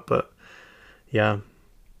talking about. But yeah,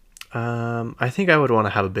 I think I would want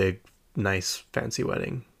to have a big, nice, fancy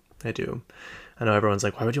wedding. I do. I know everyone's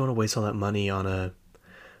like, why would you want to waste all that money on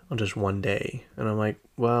just one day? And I'm like,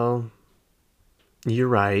 well, you're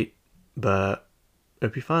right, but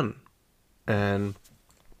it'd be fun. And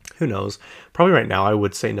who knows? Probably right now I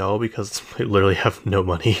would say no because I literally have no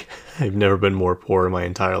money. I've never been more poor in my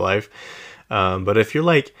entire life. But if you're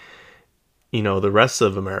like, you know, the rest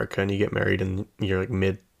of America and you get married in your like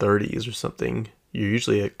mid 30s or something, you're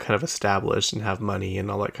usually kind of established and have money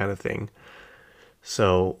and all that kind of thing.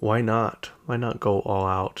 So why not? Why not go all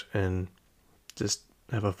out and just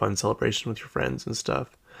have a fun celebration with your friends and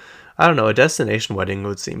stuff? I don't know, a destination wedding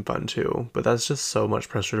would seem fun too, but that's just so much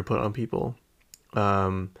pressure to put on people.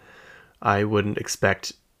 I wouldn't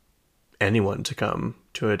expect anyone to come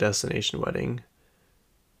to a destination wedding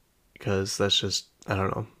because that's just, I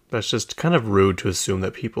don't know, that's just kind of rude to assume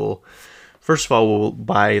that people, first of all, will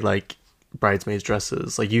buy like bridesmaids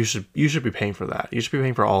dresses. Like you should be paying for that. You should be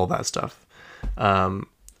paying for all of that stuff. I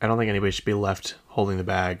don't think anybody should be left holding the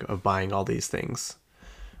bag of buying all these things.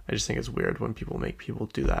 I just think it's weird when people make people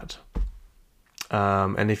do that.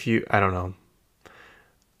 And if you, I don't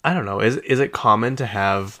know. Is it common to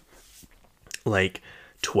have like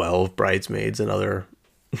 12 bridesmaids in other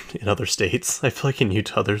states? I feel like in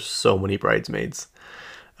Utah there's so many bridesmaids,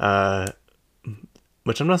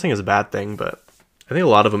 which I'm not saying is a bad thing, but I think a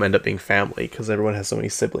lot of them end up being family because everyone has so many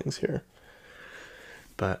siblings here.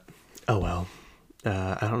 But oh well.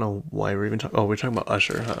 I don't know why we're even talking. Oh, we're talking about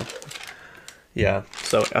Usher, huh? Yeah.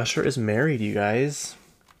 So Usher is married, you guys.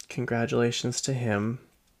 Congratulations to him.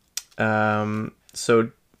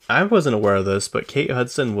 So I wasn't aware of this, but Kate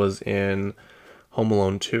Hudson was in Home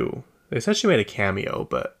Alone 2. They said she made a cameo,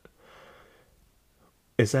 but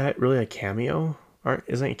is that really a cameo? Or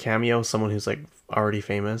isn't a cameo someone who's like already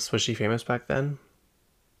famous? Was she famous back then?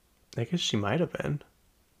 I guess she might have been.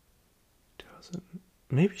 2000.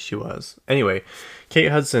 Maybe she was. Anyway,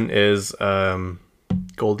 Kate Hudson is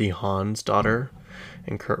Goldie Hawn's daughter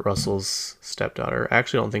and Kurt Russell's stepdaughter. I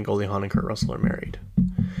actually don't think Goldie Hawn and Kurt Russell are married.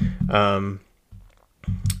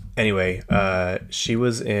 Anyway, she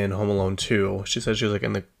was in Home Alone 2. She said she was like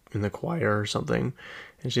in the choir or something,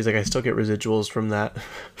 and she's like, I still get residuals from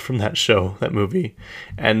that show, that movie.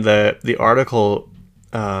 And the article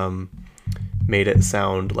made it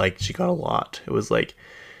sound like she got a lot. It was like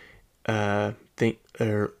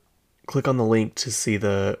click on the link to see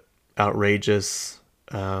the outrageous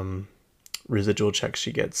residual checks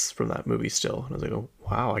she gets from that movie still. And I was like, oh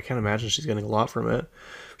wow, I can't imagine she's getting a lot from it.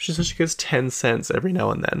 She says she gets 10 cents every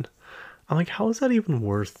now and then. I'm like, how is that even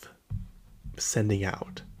worth sending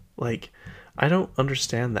out? Like, I don't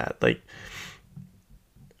understand that. Like,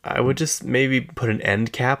 I would just maybe put an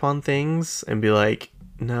end cap on things and be like,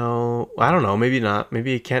 no, I don't know, maybe not.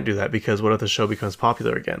 Maybe you can't do that because what if the show becomes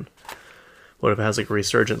popular again? What if it has like a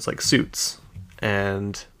resurgence like Suits,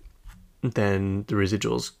 and then the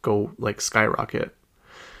residuals go like skyrocket?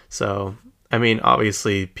 So, I mean,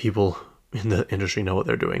 obviously people in the industry know what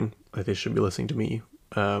they're doing. Like they should be listening to me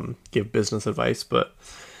give business advice, but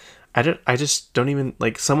I just don't even,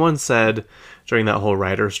 like, someone said during that whole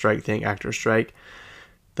writer strike thing, actor strike,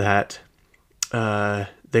 that they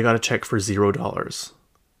got a check for $0.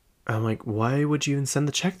 I'm like, why would you even send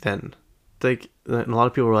the check then? Like, and a lot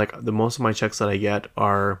of people were like, the most of my checks that I get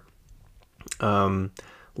are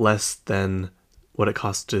less than what it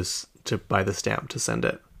costs to buy the stamp to send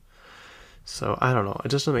it. So I don't know, it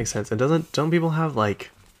just doesn't make sense. And don't people have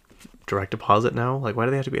like direct deposit now? Like, why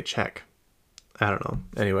do they have to be a check? I don't know.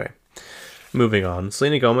 Anyway, moving on.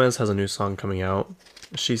 Selena Gomez has a new song coming out.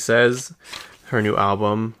 She says her new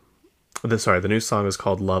album, the new song is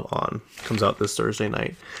called Love On. Comes out this Thursday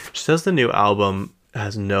night. She says the new album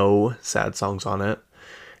has no sad songs on it.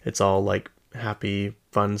 It's all like happy,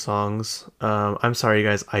 fun songs. I'm sorry, you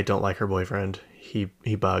guys. I don't like her boyfriend.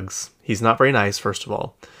 He bugs. He's not very nice. First of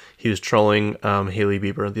all, he was trolling Hailey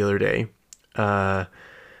Bieber the other day,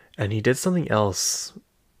 and he did something else.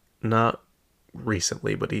 Not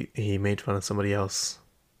recently, but he made fun of somebody else.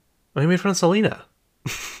 Oh, he made fun of Selena.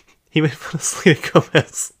 He made fun of Selena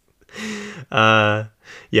Gomez.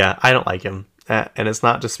 Yeah, I don't like him, and it's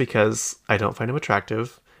not just because I don't find him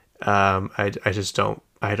attractive. I just don't.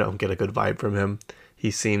 I don't get a good vibe from him.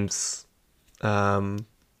 He seems kind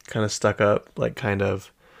of stuck up, like kind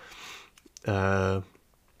of. I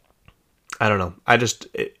don't know.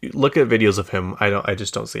 Look at videos of him. I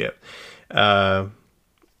just don't see it.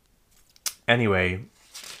 Anyway,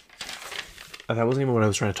 that wasn't even what I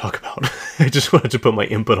was trying to talk about. I just wanted to put my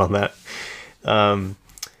input on that.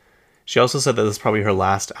 She also said that this is probably her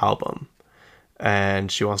last album,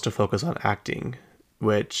 and she wants to focus on acting,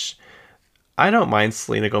 which I don't mind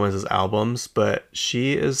Selena Gomez's albums, but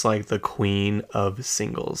she is like the queen of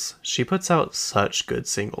singles. She puts out such good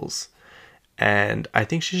singles, and I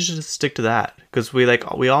think she should just stick to that, because we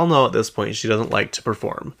all know at this point she doesn't like to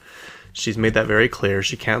perform. She's made that very clear.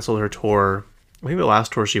 She canceled her tour. I think the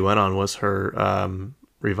last tour she went on was her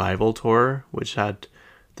revival tour, which had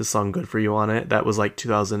the song "Good for You" on it. That was like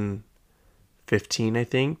 2015, I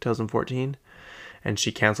think, 2014, and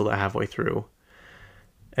she canceled it halfway through.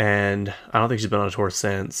 And I don't think she's been on a tour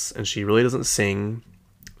since, and she really doesn't sing.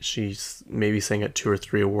 She's maybe sang at 2 or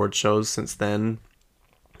 3 award shows since then.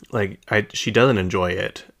 She doesn't enjoy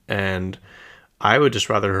it, and I would just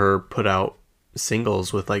rather her put out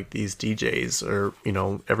singles with like these DJs, or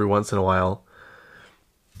every once in a while,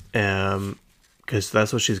 because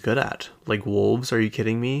that's what she's good at. Like Wolves, are you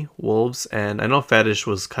kidding me? Wolves. And I know Fetish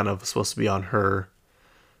was kind of supposed to be on her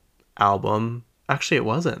album. Actually, it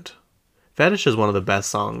wasn't. Fetish is one of the best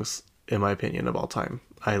songs, in my opinion, of all time.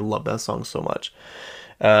 I love that song so much.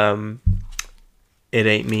 It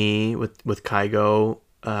Ain't Me with Kygo.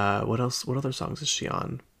 What else? What other songs is she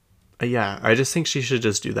on? Yeah, I just think she should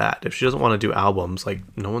just do that. If she doesn't want to do albums, like,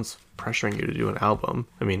 no one's pressuring you to do an album.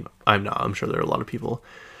 I mean, I'm not. I'm sure there are a lot of people.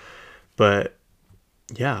 But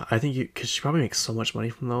yeah, I think because she probably makes so much money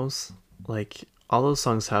from those. Like, all those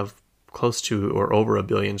songs have close to or over 1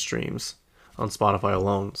 billion streams on Spotify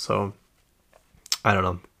alone. So I don't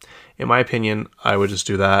know. In my opinion, I would just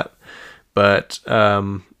do that. But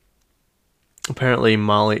apparently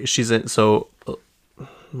Molly, she's in. So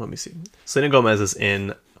let me see. Selena Gomez is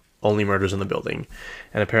in Only Murders in the Building,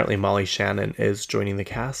 and apparently Molly Shannon is joining the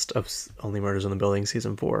cast of Only Murders in the Building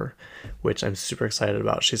season 4, which I'm super excited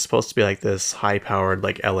about. She's supposed to be like this high-powered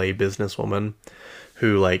like LA businesswoman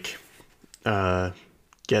who like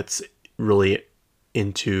gets really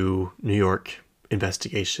into New York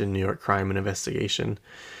investigation, New York crime and investigation,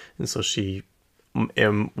 and so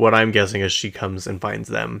what I'm guessing is she comes and finds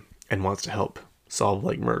them and wants to help solve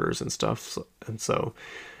like murders and stuff. And so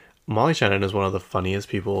Molly Shannon is one of the funniest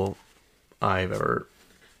people I've ever,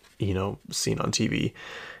 seen on TV.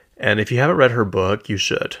 And if you haven't read her book, you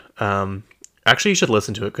should. Actually, you should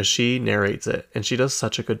listen to it because she narrates it and she does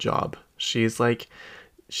such a good job. She's like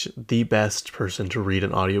the best person to read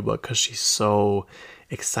an audiobook because she's so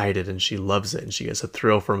excited and she loves it and she gets a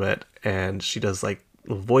thrill from it, and she does like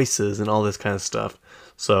voices and all this kind of stuff.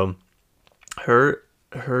 So her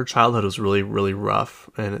childhood was really, really rough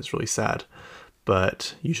and it's really sad.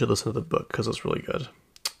 But you should listen to the book because it's really good.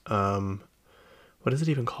 What is it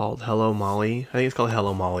even called? Hello, Molly? I think it's called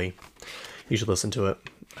Hello, Molly. You should listen to it.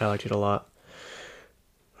 I liked it a lot.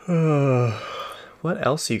 What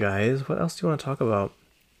else, you guys? What else do you want to talk about?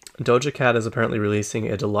 Doja Cat is apparently releasing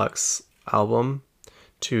a deluxe album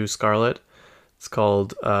to Scarlett. It's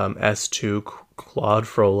called S2 Claude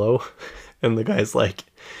Frollo. And the guy's like,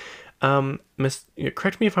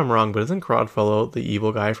 correct me if I'm wrong, but isn't Claude Frollo the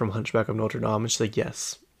evil guy from Hunchback of Notre Dame? And she's like,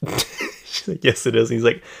 yes. She's like, yes, it is. And he's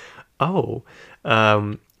like, oh,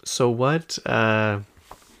 so what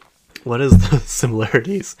is the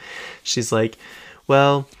similarities? She's like,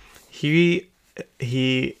 well, he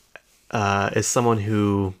is someone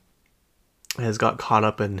who has got caught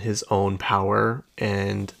up in his own power,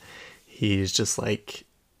 and he's just like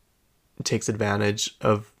takes advantage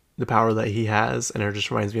of the power that he has, and it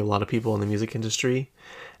just reminds me of a lot of people in the music industry,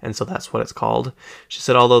 and so that's what it's called. She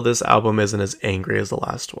said, although this album isn't as angry as the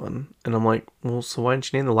last one. And I'm like, well, so why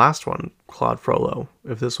didn't you name the last one Claude Frollo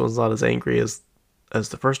if this one's not as angry as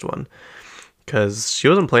the first one? Because she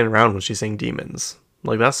wasn't playing around when she sang Demons.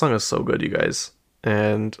 Like, that song is so good, you guys.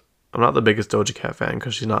 And I'm not the biggest Doja Cat fan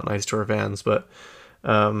because she's not nice to her fans, but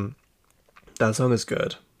that song is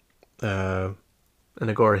good. And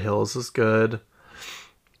Agora Hills is good.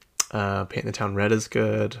 Paint the Town Red is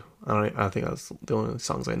good. I think that's the only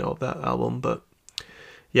songs I know of that album, but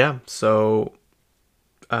yeah. So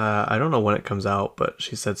I don't know when it comes out, but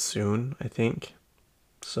she said soon, I think.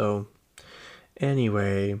 So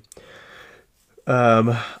anyway,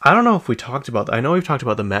 I don't know if we talked about that. I know we've talked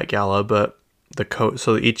about the Met Gala, but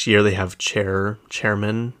so each year they have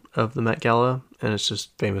chairman of the Met Gala, and it's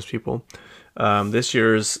just famous people. This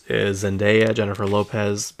year's is Zendaya, Jennifer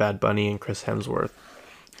Lopez, Bad Bunny, and Chris Hemsworth.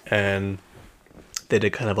 And they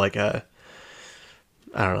did kind of like an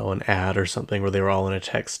ad or something where they were all in a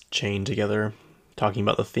text chain together talking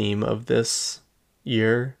about the theme of this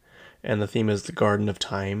year. And the theme is the Garden of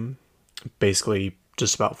Time. Basically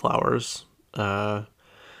just about flowers. There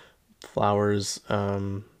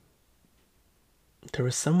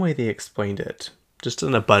was some way they explained it. Just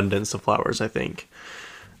an abundance of flowers, I think.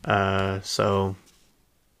 So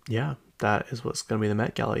yeah, that is what's going to be the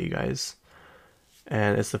Met Gala, you guys.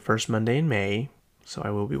 And it's the first Monday in May, so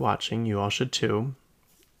I will be watching. You all should too.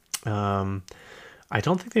 I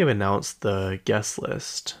don't think they've announced the guest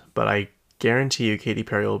list, but I guarantee you Katy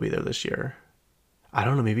Perry will be there this year. I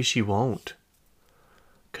don't know, maybe she won't.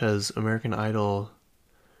 Because isn't American Idol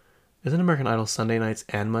Sunday nights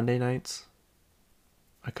and Monday nights?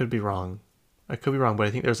 I could be wrong, but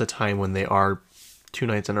I think there's a time when they are 2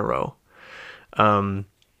 nights in a row.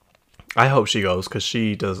 I hope she goes because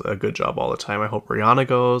she does a good job all the time. I hope Rihanna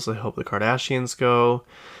goes. I hope the Kardashians go.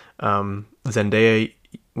 Zendaya,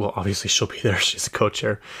 well, obviously she'll be there. She's a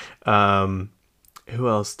co-chair. Who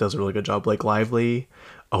else does a really good job? Blake Lively.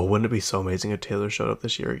 Oh, wouldn't it be so amazing if Taylor showed up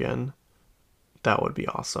this year again? That would be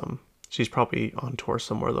awesome. She's probably on tour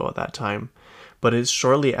somewhere, though, at that time. But it's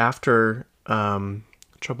shortly after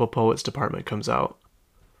Trouble Poets Department comes out.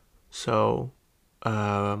 So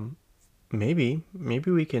maybe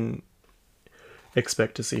we can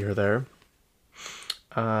expect to see her there.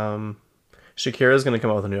 Shakira is going to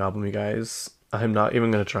come out with a new album, you guys. I'm not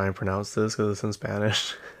even going to try and pronounce this because it's in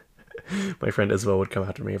Spanish. My friend Isabel would come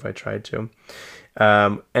after me if I tried to.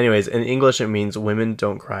 Anyways, in English it means women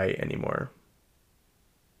don't cry anymore.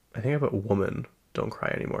 I think I put woman don't cry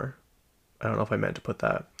anymore. I don't know if I meant to put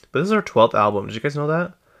that. But this is her 12th album. Did you guys know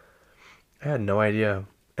that? I had no idea.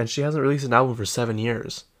 And she hasn't released an album for 7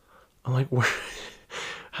 years. I'm like,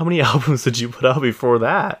 how many albums did you put out before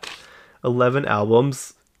that? 11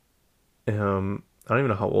 albums. I don't even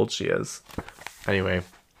know how old she is. Anyway.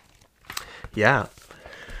 Yeah.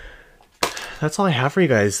 That's all I have for you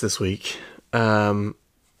guys this week. There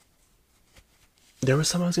was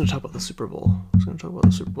something I was going to talk about the Super Bowl. I was going to talk about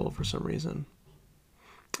the Super Bowl for some reason.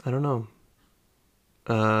 I don't know.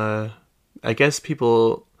 I guess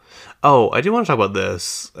people... Oh, I do want to talk about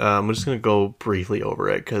this. I'm just going to go briefly over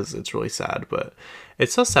it because it's really sad. But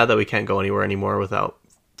it's so sad that we can't go anywhere anymore without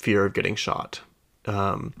fear of getting shot.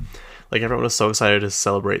 Like everyone was so excited to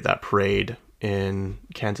celebrate that parade in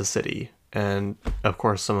Kansas City. And of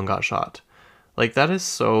course someone got shot. Like that is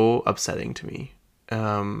so upsetting to me.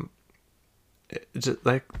 And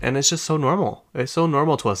it's just so normal. It's so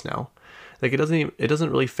normal to us now. Like it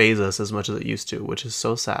doesn't really faze us as much as it used to, which is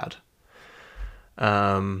so sad.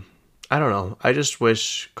 I don't know. I just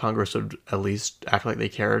wish Congress would at least act like they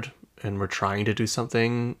cared and were trying to do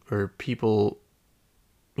something, or people,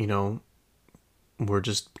 were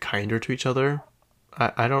just kinder to each other.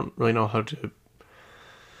 I don't really know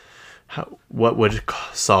what would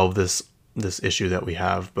solve this issue that we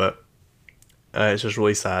have, but it's just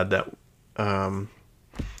really sad that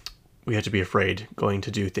we have to be afraid going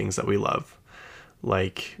to do things that we love,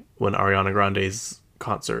 like when Ariana Grande's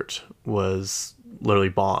concert was literally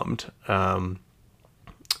bombed. When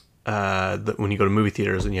you go to movie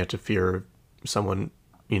theaters and you have to fear someone,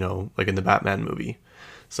 like in the Batman movie,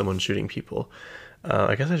 someone shooting people.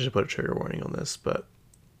 I guess I should put a trigger warning on this, but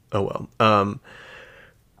oh well.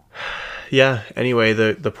 Yeah, anyway,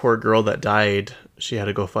 the poor girl that died, she had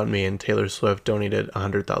a GoFundMe and Taylor Swift donated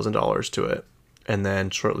 $100,000 to it. And then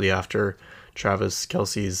shortly after, Travis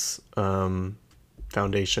Kelce's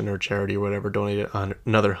foundation or charity or whatever donated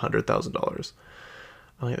another $100,000.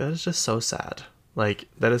 I'm like, that is just so sad. Like,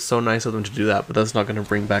 that is so nice of them to do that, but that's not going to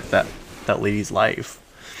bring back that lady's life.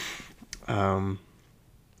 Yeah,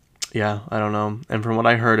 I don't know. And from what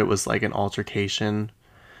I heard, it was like an altercation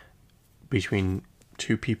between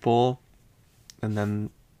two people, and then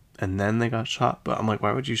they got shot. But I'm like,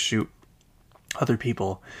 why would you shoot other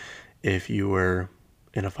people if you were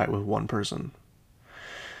in a fight with one person?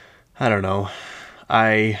 I don't know.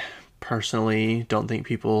 I personally don't think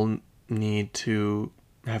people need to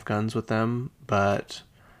have guns with them, but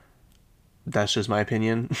that's just my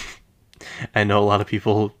opinion. I know a lot of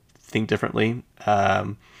people think differently.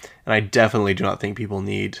 And I definitely do not think people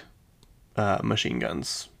need machine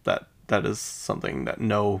guns. That is something that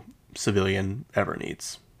no civilian ever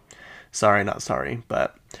needs. Sorry, not sorry,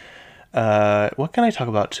 but what can I talk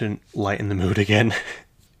about to lighten the mood again?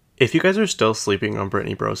 If you guys are still sleeping on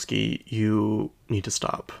Brittany Broski, you need to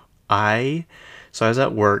stop. I was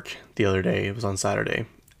at work the other day. It was on Saturday,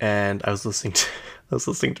 and I was listening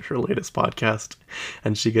to her latest podcast,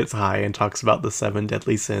 and she gets high and talks about the 7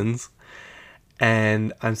 deadly sins.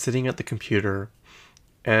 And I'm sitting at the computer,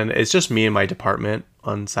 and it's just me in my department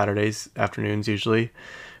on Saturdays afternoons usually,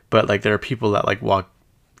 but like there are people that like walk,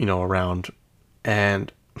 around,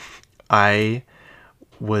 and I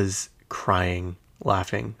was crying,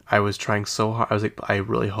 laughing. I was trying so hard. I was like, I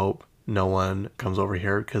really hope no one comes over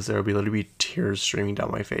here, because there will be literally tears streaming down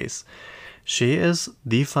my face. She is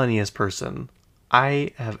the funniest person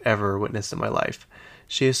I have ever witnessed in my life.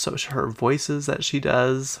 She is her voices that she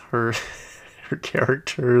does, her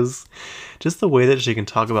characters, just the way that she can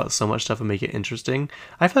talk about so much stuff and make it interesting.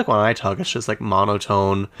 I feel like when I talk, it's just like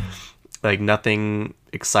monotone, like nothing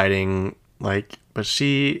exciting, but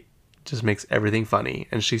she just makes everything funny,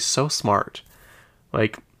 and she's so smart.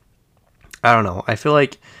 Like, I don't know. I feel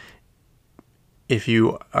like if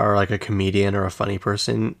you are like a comedian or a funny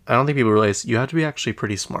person, I don't think people realize you have to be actually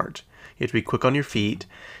pretty smart. You have to be quick on your feet.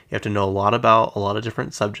 You have to know a lot about a lot of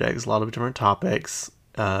different subjects, a lot of different topics.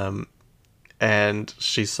 And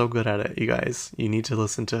she's so good at it, you guys. You need to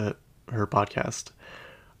listen to her podcast.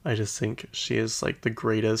 I just think she is like the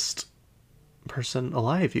greatest person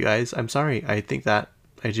alive, you guys. I'm sorry. I think that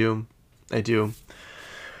I do.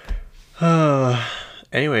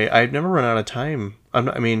 Anyway, I've never run out of time.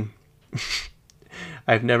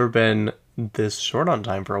 I've never been this short on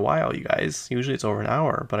time for a while, you guys. Usually it's over an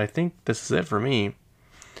hour, but I think this is it for me.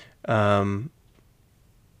 Oh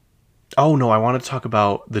no, I want to talk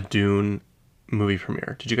about the Dune movie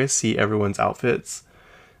premiere. Did you guys see everyone's outfits?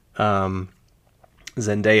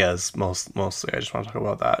 Zendaya's mostly. I just want to talk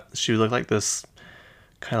about that. She looked like this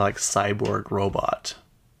kind of like cyborg robot.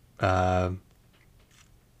 I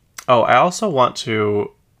also want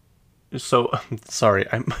to. So sorry,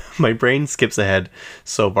 my brain skips ahead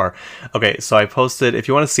so far. Okay, so I posted. If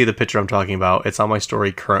you want to see the picture I'm talking about, it's on my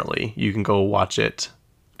story currently. You can go watch it.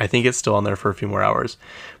 I think it's still on there for a few more hours.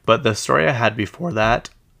 But the story I had before that,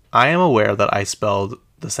 I am aware that I spelled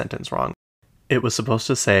the sentence wrong. It was supposed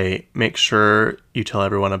to say, make sure you tell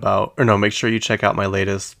everyone about, or no, make sure you check out my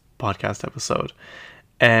latest podcast episode.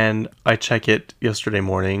 And I check it yesterday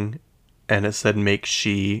morning, and it said, make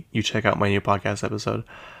sure you check out my new podcast episode.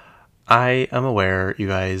 I am aware, you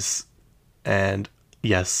guys, and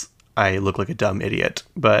yes, I look like a dumb idiot,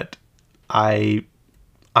 but I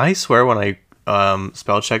swear when I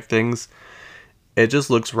spell check things, it just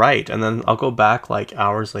looks right, and then I'll go back like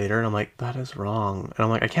hours later and I'm like, that is wrong, and I'm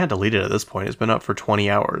like, I can't delete it at this point. It's been up for 20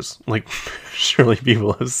 hours. Like, surely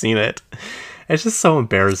people have seen it. It's just so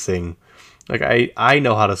embarrassing. Like, I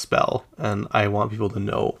know how to spell, and I want people to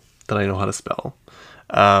know that I know how to spell.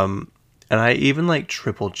 And I even like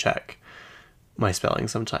triple check my spelling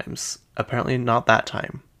sometimes. Apparently not that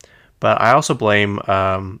time, but I also blame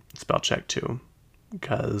spell check too,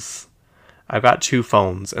 because I've got 2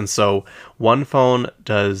 phones, and so one phone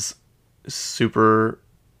does super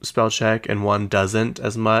spell check and one doesn't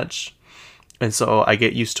as much, and so I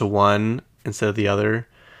get used to one instead of the other.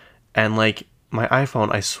 And like my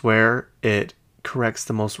iPhone, I swear it corrects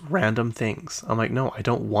the most random things. I'm like, no, I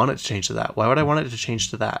don't want it to change to that. Why would I want it to change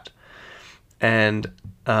to that? And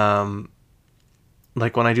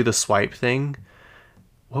like when I do the swipe thing,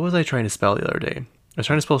 what was I trying to spell the other day? I was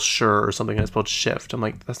trying to spell sure or something, and I spelled shift. I'm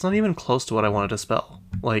like, that's not even close to what I wanted to spell.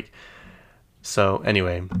 Like, so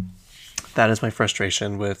anyway, that is my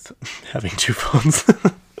frustration with having 2 phones,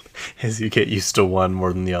 as you get used to one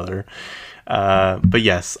more than the other. But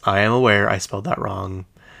yes, I am aware I spelled that wrong.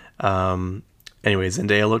 Anyway,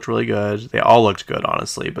 Zendaya looked really good. They all looked good,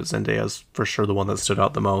 honestly, but Zendaya's for sure the one that stood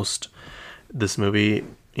out the most. This movie,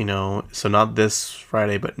 so not this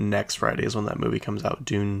Friday, but next Friday is when that movie comes out,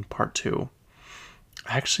 Dune Part 2.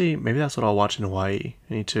 Actually, maybe that's what I'll watch in Hawaii.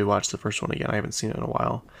 I need to watch the first one again. I haven't seen it in a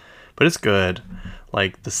while. But it's good.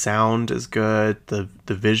 Like, the sound is good. The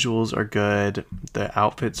visuals are good. The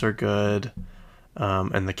outfits are good.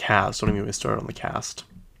 And the cast. Don't even get me started on the cast.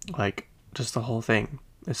 Like, just the whole thing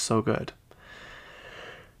is so good.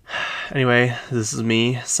 Anyway, this is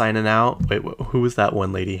me signing out. Wait, who was that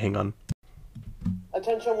one lady? Hang on.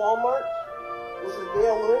 Attention Walmart. This is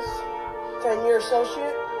Dale Lewis, 10-year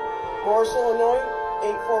associate, Morris, Illinois,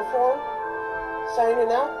 844.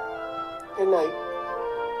 Signing out. Good night.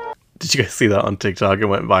 Did you guys see that on TikTok? It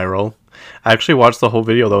went viral. I actually watched the whole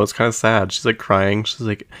video, though. It's kind of sad. She's like crying. She's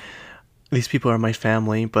like, these people are my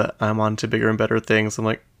family, but I'm on to bigger and better things. I'm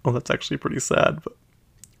like, oh, that's actually pretty sad, but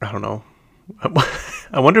I don't know.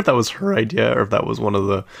 I wonder if that was her idea or if that was one of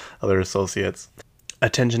the other associates.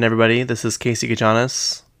 Attention, everybody. This is Kacey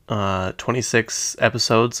Johnson. 26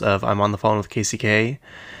 episodes of I'm on the phone with Kacey K.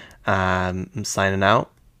 I'm signing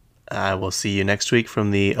out. I will see you next week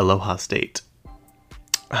from the Aloha State.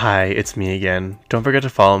 Hi, it's me again. Don't forget to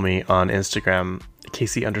follow me on Instagram,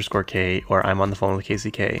 Kacey_K, or I'm on the phone with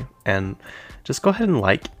Kacey K. And just go ahead and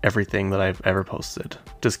like everything that I've ever posted.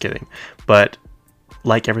 Just kidding. But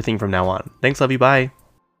like everything from now on. Thanks, love you, bye.